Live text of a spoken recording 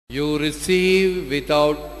You receive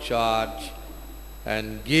without charge and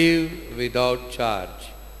give without charge.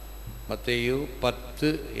 மத்தேயு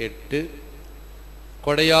 10:8.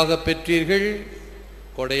 கொடையாக பெற்றீர்கள்,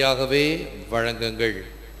 கொடையாகவே வழங்குங்கள்.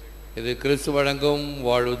 இது கிறிஸ்து வழங்கும்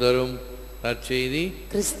வாழ்வு தரும் நற்செய்தி.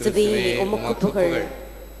 கிறிஸ்துவே உமக்கு புகழ்.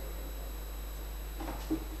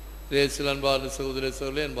 தேசில் அன்பார்ந்த சகோதர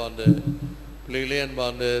சகோதரர்களே, அன்பார்ந்த பிள்ளைகளே,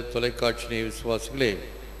 அன்பார்ந்த தொலைக்காட்சி விசுவாசிகளே,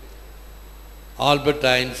 Albert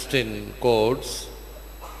Einstein quotes,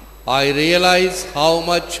 I realize how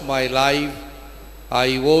much my life I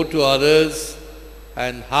owe to others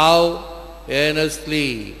and how earnestly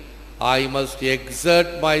I must exert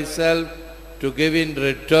myself to give in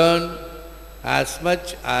return as much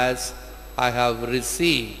as I have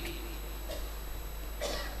received.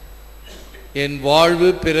 என் வாழ்வு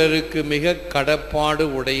பிறருக்கு மிக கடப்பாடு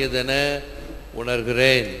உடையதென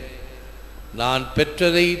உணர்கிறேன். நான்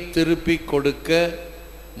பெற்றதை திருப்பிக் கொடுக்க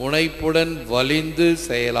முனைப்புடன் வலிந்து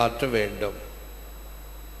செயலாற்ற வேண்டும்.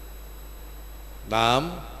 நாம்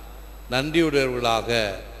நன்றியுடையவர்களாக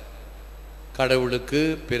கடவுளுக்கு,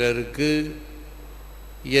 பிறருக்கு,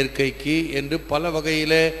 இயற்கைக்கு என்று பல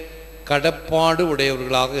வகையில் கடப்பாடு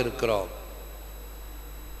உடையவர்களாக இருக்கிறோம்.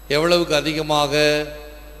 எவ்வளவுக்கு அதிகமாக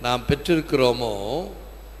நாம் பெற்றிருக்கிறோமோ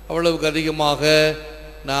அவ்வளவுக்கு அதிகமாக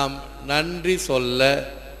நாம் நன்றி சொல்ல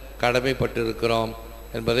கடமைப்பட்டிருக்கிறோம்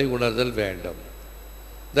என்பதை உணர்தல் வேண்டும்.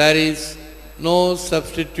 There is no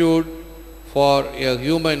substitute for a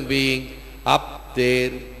human being up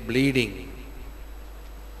there bleeding.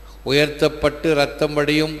 உயர்த்தப்பட்டு இரத்தம்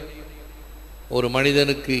வடியும் ஒரு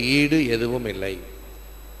மனிதனுக்கு ஈடு எதுவும் இல்லை.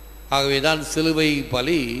 ஆகவேதான் சிலுவை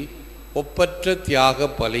பலி ஒப்பற்ற தியாக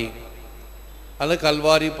பலி. அந்த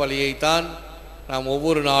கல்வாரி பலியைத்தான் நாம்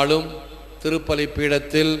ஒவ்வொரு நாளும் திருப்பலி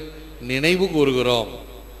பீடத்தில் நினைவு கூறுகிறோம்.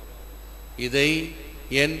 இதை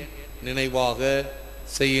என் நினைவாக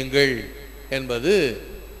செய்யுங்கள் என்பது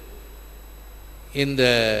இந்த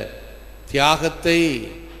தியாகத்தை,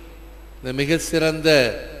 இந்த மிக சிறந்த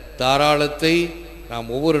தாராளத்தை நாம்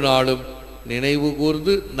ஒவ்வொரு நாளும் நினைவு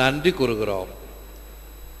கூர்ந்து நன்றி கூறுகிறோம்.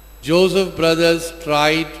 Joseph brothers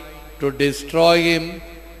tried to destroy him,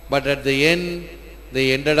 but at the end they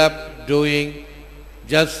ended up doing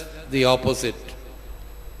just the opposite.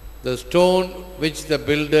 The stone which the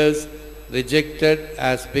builders rejected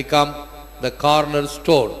has become the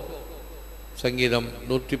cornerstone. சங்கீதம்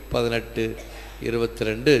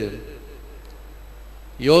 118:22.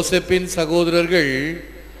 யோசேப்பின் சகோதரர்கள்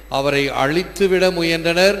அவரை அழித்துவிட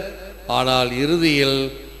முயன்றனர், ஆனால் இறுதியில்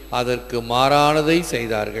அதற்கு மாறானதை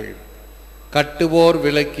செய்தார்கள். கட்டுவோர்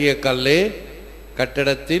விலக்கிய கல்லே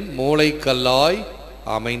கட்டடத்தின் மூளைக்கல்லாய்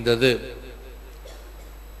அமைந்தது.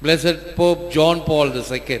 Blessed Pope John Paul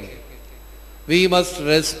II, we must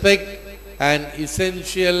respect an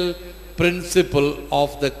essential principle of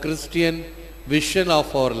the Christian vision of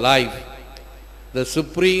our life, the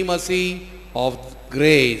supremacy of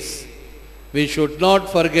grace. We should not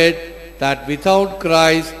forget that without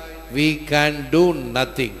Christ we can do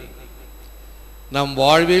nothing. நம்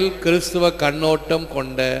வாழ்வில் கிறிஸ்துவ கண்ணோட்டம்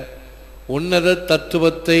கொண்ட உன்னத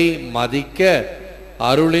தத்துவத்தை மதிக்க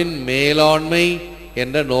அருளின் மேலாண்மை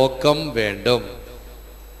என்ற நோக்கம் வேண்டும்.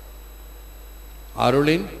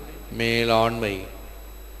 அருளின் மேலாண்மை,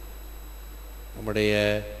 நம்முடைய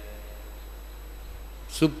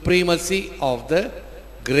சுப்ரீமசி ஆஃப் த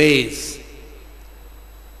கிரேஸ்.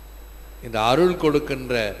 இந்த அருள்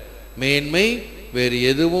கொடுக்கின்ற மேன்மை வேறு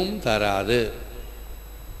எதுவும் தராது.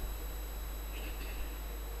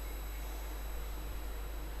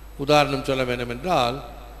 உதாரணம் சொல்ல வேண்டும் என்றால்,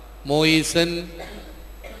 மோயிசன்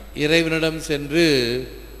இறைவனிடம் சென்று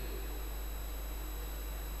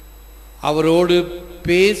அவரோடு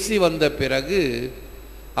பேசி வந்த பிறகு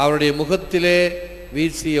அவருடைய முகத்திலே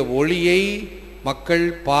வீசிய ஒளியை மக்கள்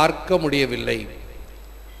பார்க்க முடியவில்லை.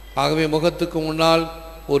 ஆகவே முகத்துக்கு முன்னால்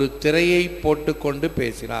ஒரு திரையை போட்டுக்கொண்டு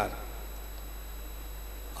பேசினார்.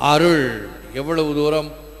 அருள் எவ்வளவு தூரம்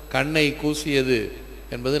கண்ணை கூசியது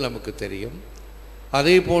என்பது நமக்கு தெரியும்.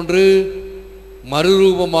 அதே போன்று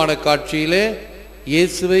மறுரூபமான காட்சியிலே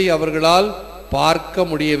இயேசுவை அவர்களால் பார்க்க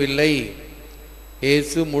முடியவில்லை.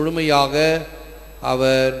 இயேசு முழுமையாக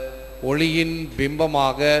அவர் ஒளியின்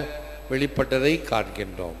பிம்பமாக வெளிப்பட்டதை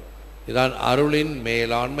காண்கின்றோம். இதான் அருளின்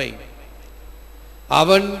மேலாண்மை.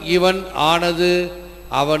 அவன் இவன் ஆனது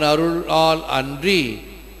அவன் அருளால் அன்றி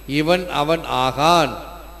இவன் அவன் ஆகான்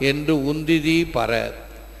என்று உந்திதி பர,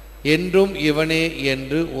 என்றும் இவனே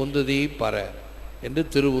என்று உந்துதி பர என்று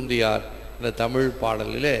திருவுந்தியார் என்ற தமிழ்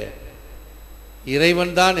பாடலிலே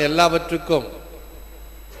இறைவன்தான் எல்லாவற்றுக்கும்.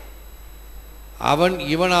 அவன்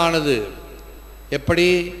இவனானது எப்படி?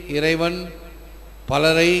 இறைவன்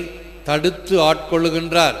பலரை தடுத்து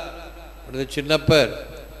ஆட்கொள்ளுகின்றார். சின்னப்பர்,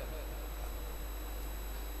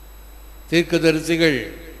 தீர்க்கதரிசிகள்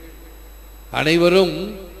அனைவரும்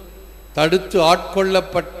தடுத்து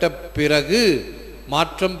ஆட்கொள்ளப்பட்ட பிறகு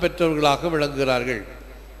மாற்றம் பெற்றவர்களாக விளங்குகிறார்கள்.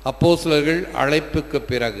 அப்போஸ்தலர்கள் அழைப்புக்கு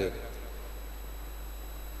பிறகு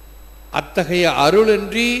அத்தகைய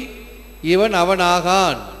அருளின்றி இவன்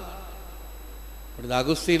அவனாகான்.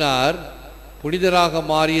 அகுஸ்தீனார் புனிதராக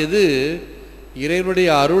மாறியது இறைவனுடைய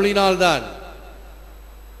அருளினால்தான்.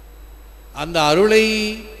 அந்த அருளை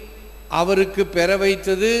அவருக்கு பெற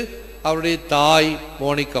வைத்தது அவருடைய தாய்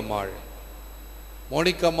மோனிக்கம்மாள்.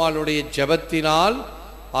 மோனிக்கம்மாளுடைய ஜெபத்தினால்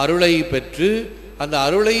அருளை பெற்று, அந்த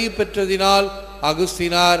அருளை பெற்றதினால்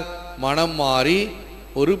அகுஸ்தீனார் மனம் மாறி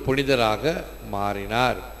ஒரு புனிதராக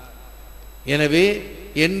மாறினார். எனவே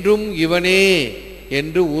என்றும் இவனே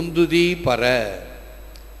என்று உந்துதி பர.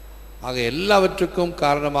 ஆக எல்லாவற்றுக்கும்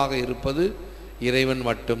காரணமாக இருப்பது இறைவன்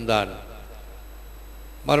மட்டும்தான்.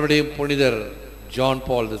 மறுபடியும் புனிதர் John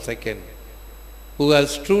ball II, who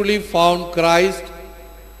has truly found Christ,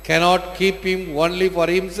 cannot keep him only for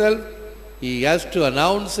himself, he has to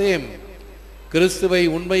announce him. கிறிஸ்துவை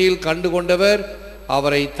உண்மையில் கண்டுகொண்டவர்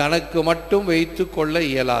அவரை தனக்கு மட்டும் வைத்து கொள்ள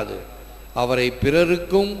இயலாது, அவரை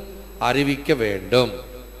பிறருக்கும் அறிவிக்க வேண்டும்.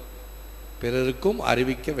 பிறருக்கும்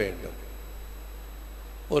அறிவிக்க வேண்டும்.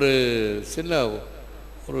 ஒரு சின்ன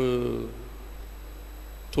ஒரு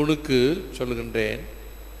துணுக்கு சொல்லுகின்றேன்.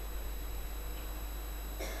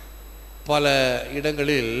 பல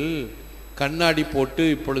இடங்களில் கண்ணாடி போட்டு,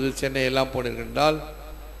 இப்பொழுது சென்னை எல்லாம் போனீர்கள்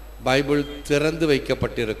பைபிள் திறந்து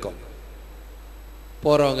வைக்கப்பட்டிருக்கும்.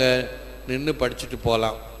 போகிறவங்க நின்று படிச்சுட்டு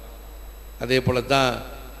போகலாம். அதே போல தான்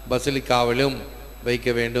பசிலிக்காவிலும் வைக்க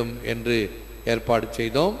வேண்டும் என்று ஏற்பாடு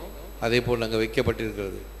செய்தோம். அதே போல் நாங்கள்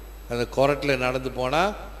வைக்கப்பட்டிருக்கிறது. அந்த கோரட்டில் நடந்து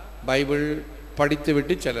போனால் பைபிள் படித்து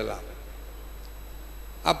விட்டு செல்லலாம்.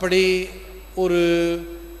 அப்படி ஒரு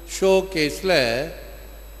ஷோ கேஸில்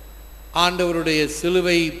ஆண்டவருடைய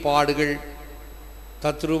சிலுவை பாடுகள்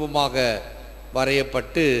தத்ரூபமாக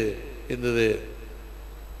வரையப்பட்டு இருந்தது.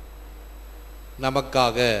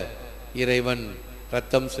 நமக்காக இறைவன்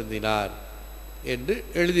இரத்தம் சிந்தினார் என்று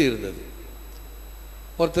எழுதியிருந்தது.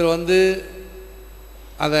 ஒருத்தர் வந்து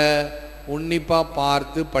அதை உன்னிப்பாக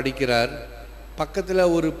பார்த்து படிக்கிறார்.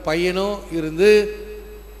 பக்கத்தில் ஒரு பையனும் இருந்து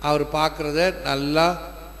அவர் பார்க்குறத நல்லா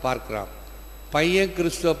பார்க்குறான். பையன்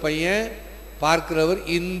கிறிஸ்துவ பையன், பார்க்கிறவர்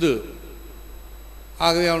இந்து.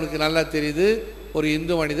 ஆகவே அவனுக்கு நல்லா தெரியுது ஒரு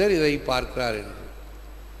இந்து மனிதர் இதை பார்க்கிறார் என்று.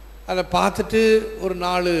 அதை பார்த்துட்டு ஒரு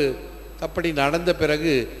நாள் அப்படி நடந்த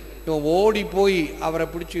பிறகு இவன் ஓடி போய் அவரை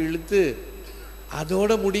பிடிச்சி இழுத்து,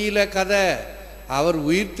 அதோட முடியல கதை, அவர்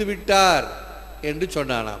உயிர்த்து விட்டார் என்று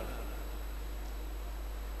சொன்னானாம்.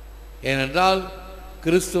 ஏனென்றால்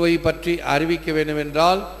கிறிஸ்துவை பற்றி அறிவிக்க வேண்டும்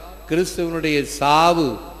என்றால் கிறிஸ்துவனுடைய சாவு,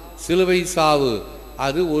 சிலுவை சாவு,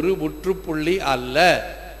 அது ஒரு முற்றுப்புள்ளி அல்ல.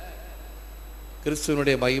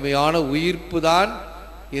 கிறிஸ்துவனுடைய மகிமையான உயிர்ப்பு தான்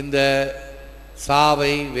இந்த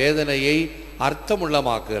சாவை, வேதனையை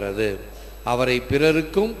அர்த்தமுள்ளமாக்குகிறது. அவரை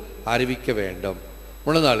பிறருக்கும் அறிவிக்க வேண்டும்.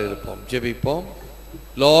 முழந்தாள் இருப்போம், ஜெபிப்போம்.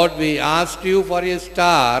 Lord, we asked you for a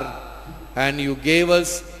star and you gave us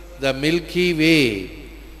the Milky Way.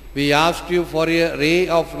 We asked you for a ray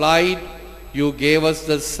of light, you gave us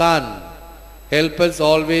the sun. Help us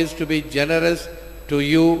always to be generous to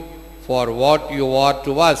you for what you are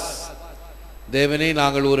to us. தேவனே,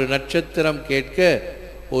 நாங்கள் ஒரு நட்சத்திரம் கேட்க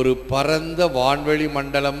ஒரு பரந்த வான்வெளி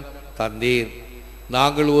மண்டலம் தந்தீர்.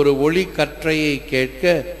 நாங்கள் ஒரு ஒளி கற்றையை கேட்க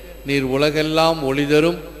நீர் உலகெல்லாம் ஒளி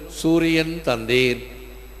தரும் சூரியன் தந்தீர்.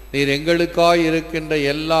 நீர் எங்களுக்காய் இருக்கின்ற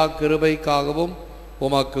எல்லா கிருபைக்காகவும்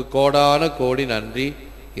உமக்கு கோடான கோடி நன்றி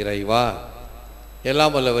இறைவா.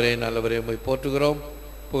 எல்லாம் வல்லவரே, நல்லவரே, உம்மை போற்றுகிறோம்,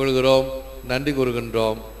 புகழ்கிறோம், நன்றி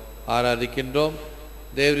கூறுகின்றோம், ஆராதிக்கின்றோம்.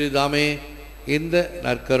 தேவரீதாமே, இந்த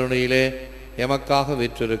நற்கருணையிலே எமக்காக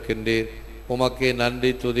விற்றிருக்கின்றீர். உமக்கே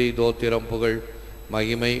நன்றி, துதி, தோத்திரம், புகழ்,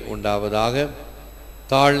 மகிமை உண்டாவதாக.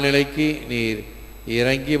 தாழ்நிலைக்கு நீர்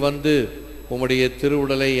இறங்கி வந்து உம்முடைய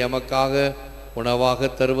திருவுடலை எமக்காக உணவாக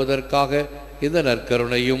தருவதற்காக இந்த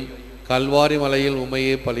நற்கருணையும் கல்வாரி மலையில்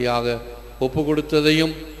உம்மையே பலியாக ஒப்பு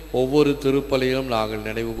கொடுத்ததையும் ஒவ்வொரு திருப்பலியிலும் நாங்கள்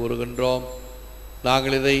நினைவு கூறுகின்றோம்.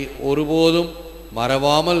 நாங்கள் இதை ஒருபோதும்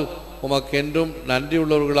மறவாமல் உமக்கென்றும்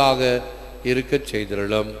நன்றியுள்ளவர்களாக இருக்கச்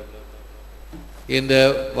செய்திருளும். இந்த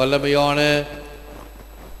வல்லமையான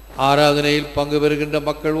ஆராதனையில் பங்கு பெறுகின்ற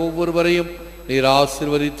மக்கள் ஒவ்வொருவரையும் நீர்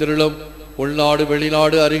ஆசீர்வதித்திருளும். உள்நாடு,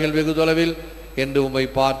 வெளிநாடு, அருகில், வெகு தொலைவில் என்று உம்மை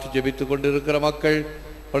பார்த்து ஜெபித்து கொண்டிருக்கிற மக்கள்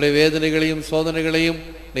உடைய வேதனைகளையும் சோதனைகளையும்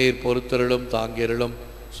நீர் பொறுத்தருளும், தாங்கியருளும்,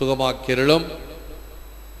 சுகமாக்கியருளும்.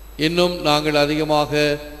 இன்னும் நாங்கள் அதிகமாக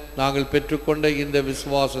நாங்கள் பெற்றுக்கொண்ட இந்த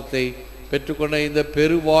விசுவாசத்தை பெற்றுக்கொண்ட இந்த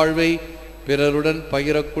பெருவாழ்வை பிறருடன்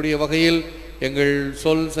பகிரக்கூடிய வகையில் எங்கள்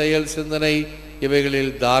சொல் செயல் சிந்தனை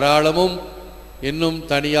இவைகளில் தாராளமும் இன்னும்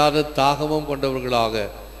தனியாத தாகமும் கொண்டவர்களாக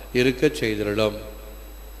இருக்க செய்திருளும்.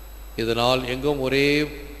 இதனால் எங்கும் ஒரே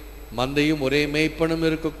மந்தையும் ஒரே மேய்ப்பனும்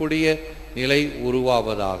இருக்கக்கூடிய நிலை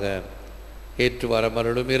உருவாவதாக. ஏற்று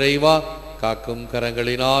வரமருளும் இறைவா, காக்கும்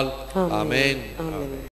கரங்களினால். ஆமென்.